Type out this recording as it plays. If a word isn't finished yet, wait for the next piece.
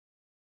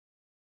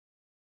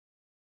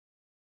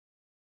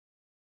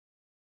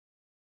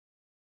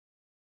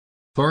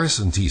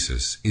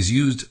Thoracentesis is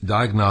used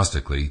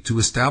diagnostically to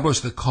establish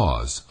the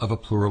cause of a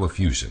pleural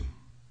effusion.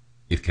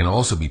 It can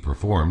also be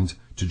performed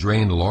to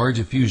drain large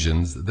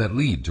effusions that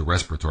lead to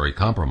respiratory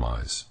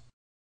compromise.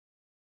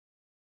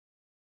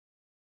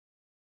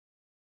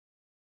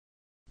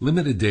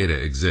 Limited data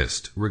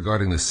exist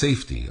regarding the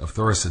safety of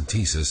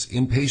thoracentesis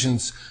in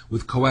patients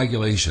with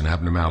coagulation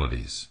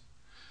abnormalities.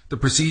 The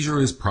procedure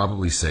is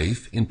probably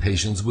safe in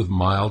patients with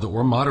mild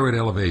or moderate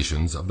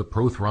elevations of the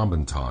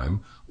prothrombin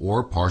time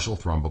or partial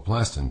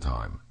thromboplastin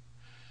time.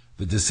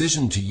 The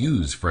decision to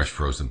use fresh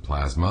frozen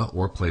plasma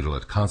or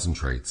platelet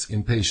concentrates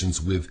in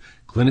patients with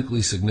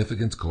clinically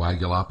significant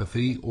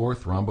coagulopathy or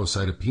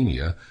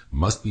thrombocytopenia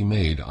must be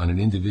made on an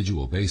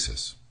individual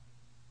basis.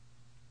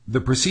 The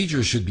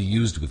procedure should be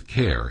used with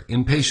care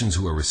in patients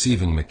who are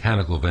receiving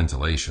mechanical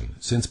ventilation,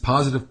 since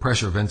positive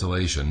pressure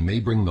ventilation may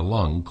bring the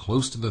lung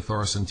close to the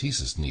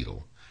thoracentesis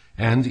needle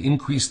and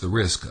increase the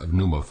risk of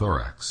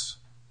pneumothorax.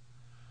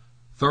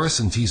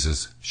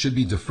 Thoracentesis should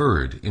be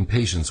deferred in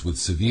patients with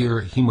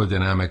severe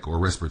hemodynamic or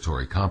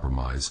respiratory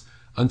compromise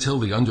until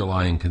the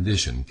underlying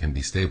condition can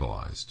be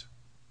stabilized.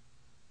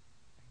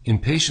 In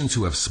patients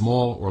who have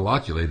small or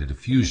loculated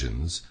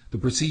effusions, the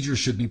procedure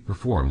should be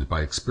performed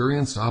by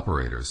experienced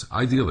operators,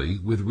 ideally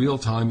with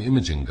real-time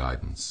imaging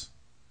guidance.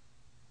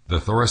 The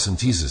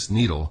thoracentesis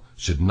needle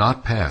should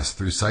not pass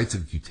through sites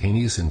of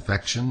cutaneous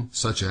infection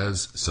such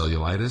as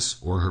cellulitis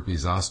or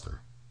herpes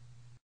zoster.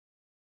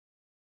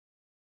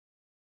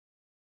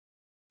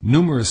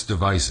 Numerous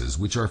devices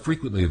which are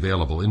frequently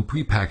available in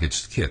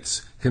prepackaged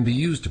kits can be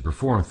used to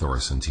perform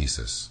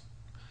thoracentesis.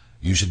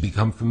 You should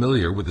become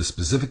familiar with the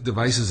specific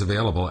devices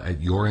available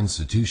at your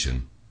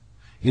institution.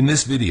 In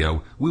this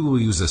video, we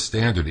will use a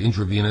standard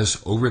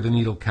intravenous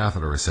over-the-needle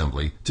catheter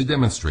assembly to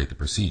demonstrate the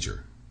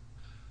procedure.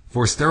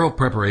 For sterile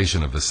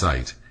preparation of the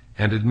site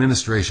and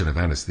administration of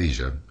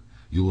anesthesia,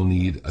 you will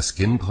need a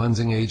skin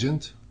cleansing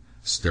agent,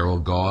 sterile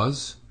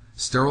gauze,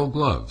 sterile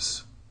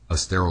gloves, a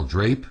sterile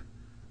drape,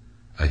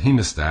 a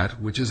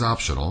hemostat, which is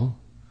optional,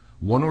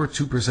 1 or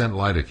 2%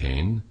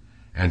 lidocaine,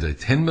 and a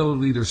 10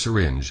 milliliter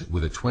syringe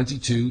with a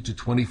 22 to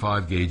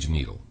 25 gauge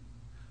needle.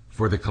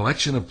 For the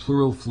collection of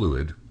pleural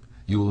fluid,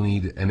 you will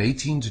need an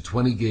 18 to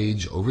 20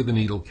 gauge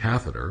over-the-needle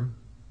catheter,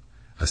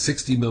 a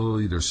 60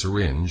 milliliter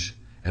syringe,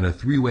 and a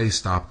 3-way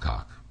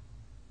stopcock.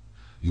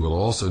 You will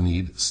also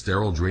need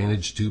sterile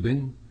drainage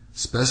tubing,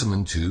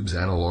 specimen tubes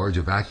and a large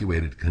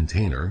evacuated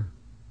container,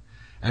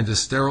 and a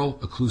sterile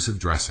occlusive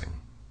dressing.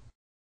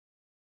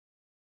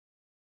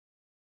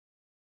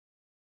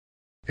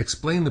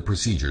 Explain the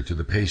procedure to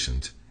the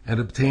patient and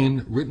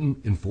obtain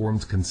written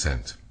informed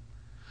consent.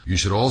 You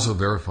should also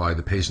verify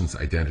the patient's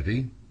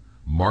identity,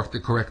 mark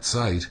the correct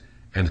site,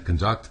 and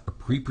conduct a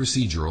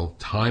pre-procedural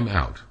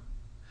timeout.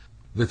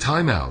 The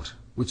timeout,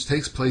 which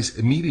takes place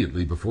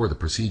immediately before the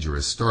procedure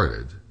is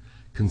started,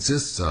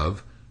 consists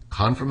of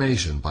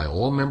confirmation by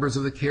all members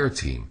of the care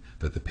team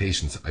that the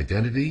patient's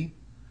identity,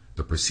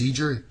 the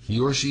procedure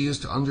he or she is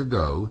to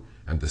undergo,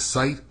 and the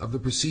site of the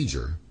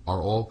procedure are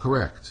all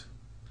correct.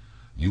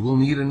 You will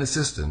need an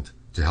assistant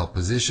to help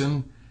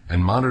position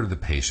and monitor the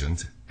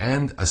patient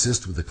and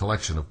assist with the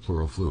collection of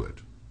pleural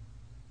fluid.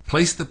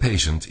 Place the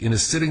patient in a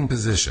sitting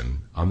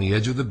position on the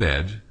edge of the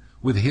bed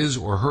with his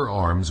or her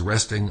arms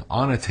resting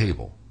on a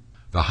table.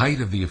 The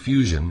height of the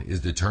effusion is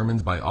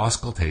determined by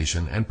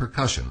auscultation and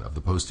percussion of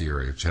the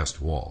posterior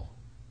chest wall.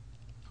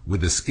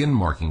 With a skin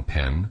marking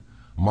pen,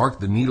 mark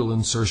the needle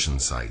insertion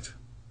site.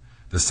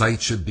 The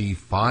site should be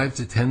 5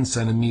 to 10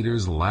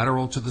 centimeters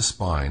lateral to the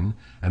spine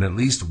and at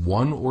least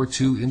 1 or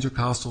 2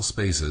 intercostal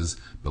spaces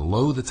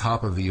below the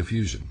top of the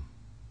effusion.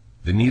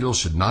 The needle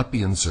should not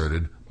be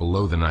inserted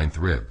below the 9th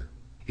rib.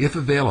 If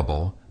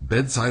available,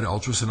 bedside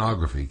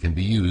ultrasonography can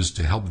be used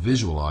to help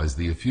visualize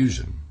the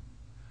effusion.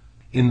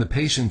 In the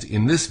patient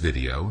in this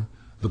video,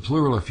 the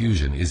pleural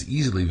effusion is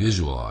easily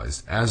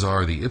visualized, as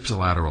are the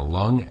ipsilateral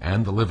lung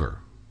and the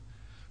liver.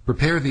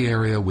 Prepare the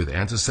area with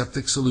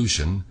antiseptic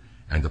solution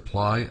and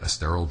apply a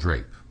sterile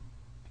drape.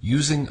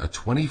 Using a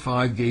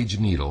 25 gauge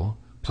needle,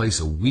 place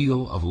a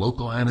wheel of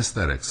local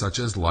anesthetic such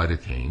as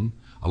lidocaine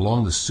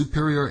along the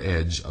superior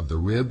edge of the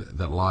rib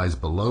that lies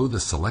below the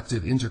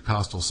selected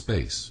intercostal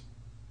space.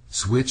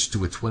 Switch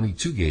to a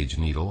 22 gauge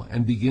needle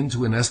and begin to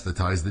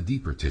anesthetize the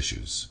deeper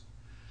tissues.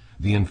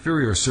 The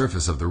inferior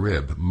surface of the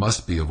rib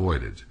must be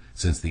avoided,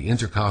 since the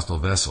intercostal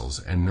vessels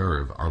and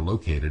nerve are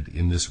located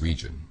in this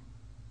region.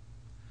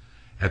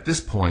 At this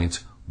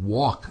point,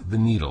 walk the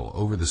needle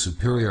over the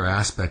superior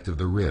aspect of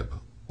the rib,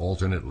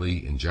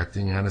 alternately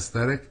injecting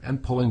anesthetic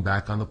and pulling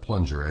back on the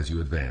plunger as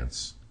you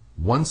advance.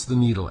 Once the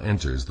needle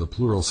enters the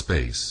pleural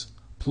space,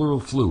 pleural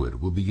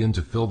fluid will begin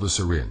to fill the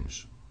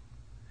syringe.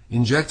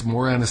 Inject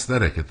more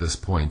anesthetic at this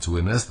point to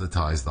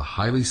anesthetize the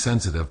highly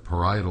sensitive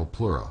parietal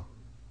pleura.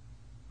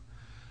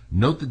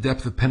 Note the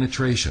depth of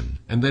penetration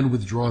and then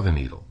withdraw the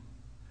needle.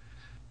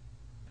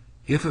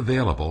 If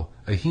available,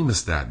 a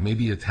hemostat may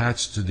be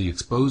attached to the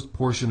exposed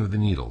portion of the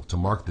needle to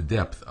mark the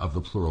depth of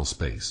the pleural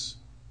space.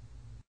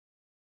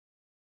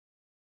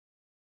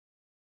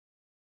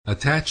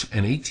 Attach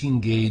an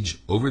 18-gauge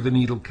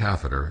over-the-needle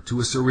catheter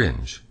to a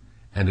syringe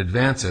and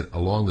advance it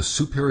along the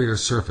superior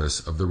surface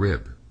of the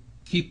rib.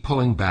 Keep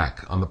pulling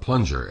back on the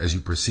plunger as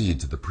you proceed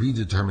to the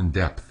predetermined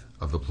depth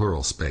of the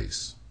pleural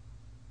space.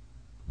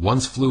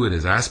 Once fluid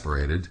is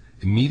aspirated,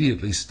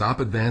 immediately stop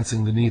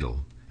advancing the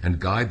needle and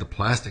guide the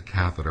plastic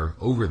catheter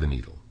over the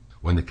needle.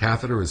 When the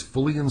catheter is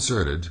fully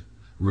inserted,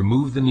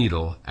 remove the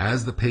needle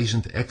as the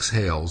patient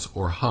exhales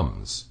or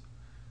hums.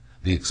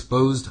 The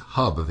exposed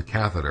hub of the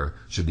catheter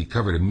should be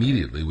covered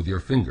immediately with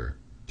your finger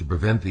to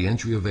prevent the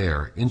entry of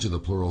air into the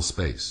pleural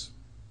space.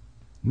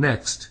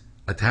 Next,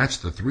 attach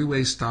the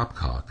three-way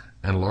stopcock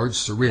and large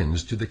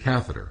syringe to the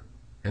catheter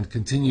and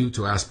continue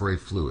to aspirate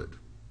fluid.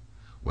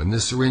 When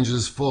this syringe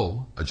is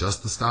full,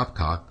 adjust the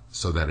stopcock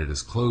so that it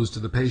is closed to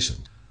the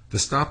patient. The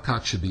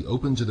stopcock should be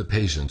open to the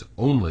patient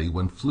only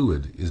when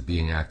fluid is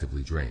being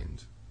actively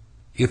drained.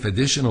 If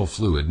additional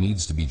fluid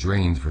needs to be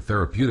drained for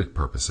therapeutic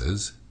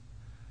purposes,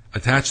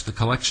 attach the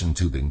collection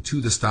tubing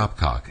to the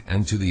stopcock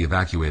and to the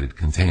evacuated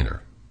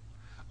container.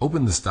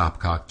 Open the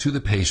stopcock to the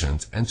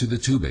patient and to the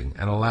tubing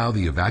and allow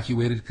the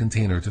evacuated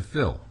container to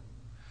fill.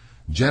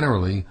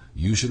 Generally,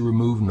 you should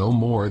remove no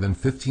more than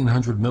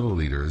 1,500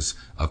 milliliters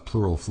of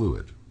pleural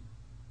fluid.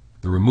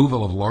 The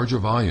removal of larger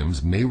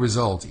volumes may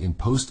result in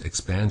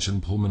post-expansion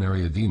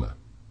pulmonary edema.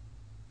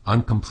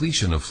 On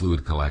completion of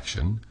fluid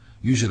collection,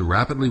 you should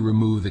rapidly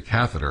remove the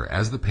catheter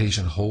as the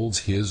patient holds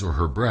his or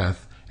her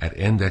breath at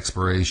end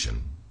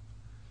expiration.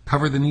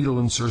 Cover the needle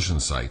insertion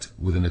site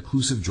with an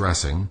occlusive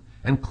dressing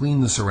and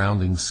clean the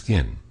surrounding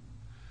skin.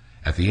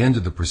 At the end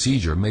of the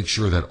procedure, make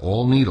sure that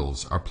all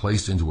needles are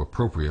placed into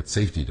appropriate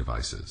safety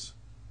devices.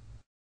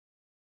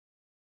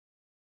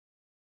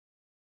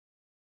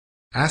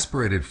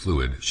 Aspirated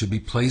fluid should be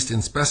placed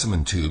in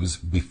specimen tubes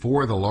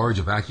before the large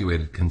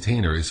evacuated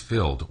container is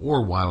filled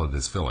or while it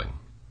is filling.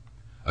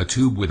 A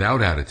tube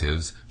without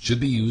additives should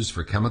be used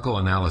for chemical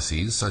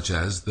analyses such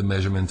as the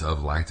measurement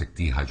of lactic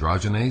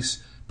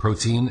dehydrogenase,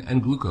 protein,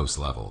 and glucose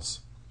levels.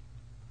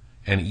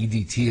 An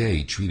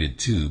EDTA-treated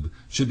tube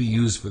should be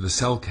used for the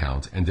cell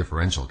count and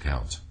differential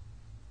count.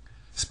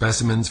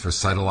 Specimens for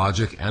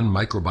cytologic and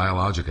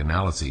microbiologic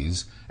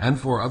analyses and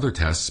for other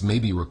tests may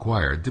be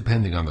required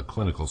depending on the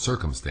clinical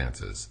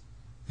circumstances.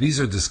 These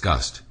are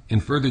discussed in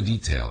further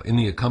detail in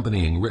the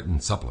accompanying written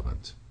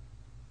supplement.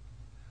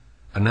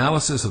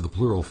 Analysis of the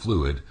pleural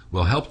fluid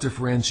will help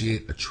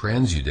differentiate a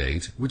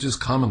transudate, which is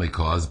commonly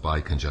caused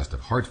by congestive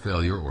heart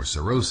failure or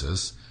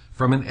cirrhosis,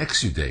 from an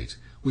exudate,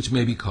 which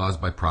may be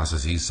caused by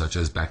processes such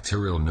as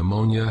bacterial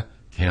pneumonia,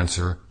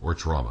 cancer, or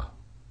trauma.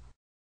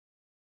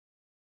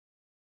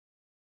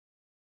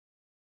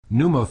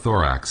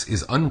 Pneumothorax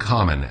is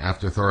uncommon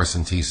after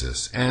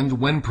thoracentesis,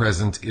 and when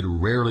present, it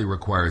rarely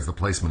requires the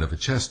placement of a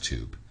chest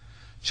tube.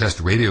 Chest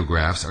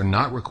radiographs are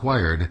not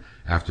required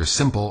after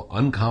simple,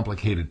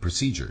 uncomplicated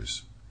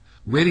procedures.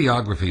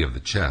 Radiography of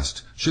the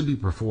chest should be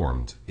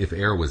performed if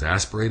air was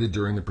aspirated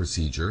during the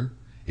procedure,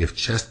 if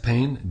chest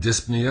pain,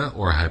 dyspnea,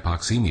 or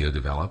hypoxemia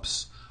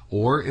develops,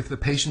 or if the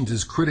patient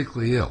is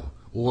critically ill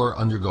or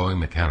undergoing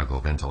mechanical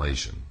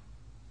ventilation.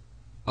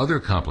 Other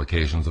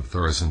complications of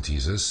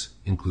thoracentesis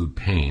include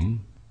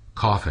pain,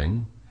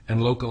 coughing,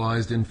 and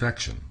localized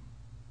infection.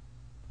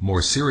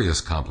 More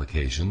serious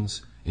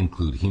complications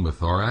include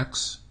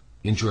hemothorax,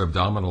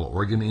 intra-abdominal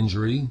organ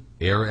injury,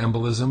 air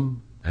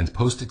embolism, and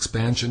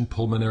post-expansion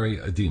pulmonary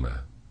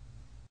edema.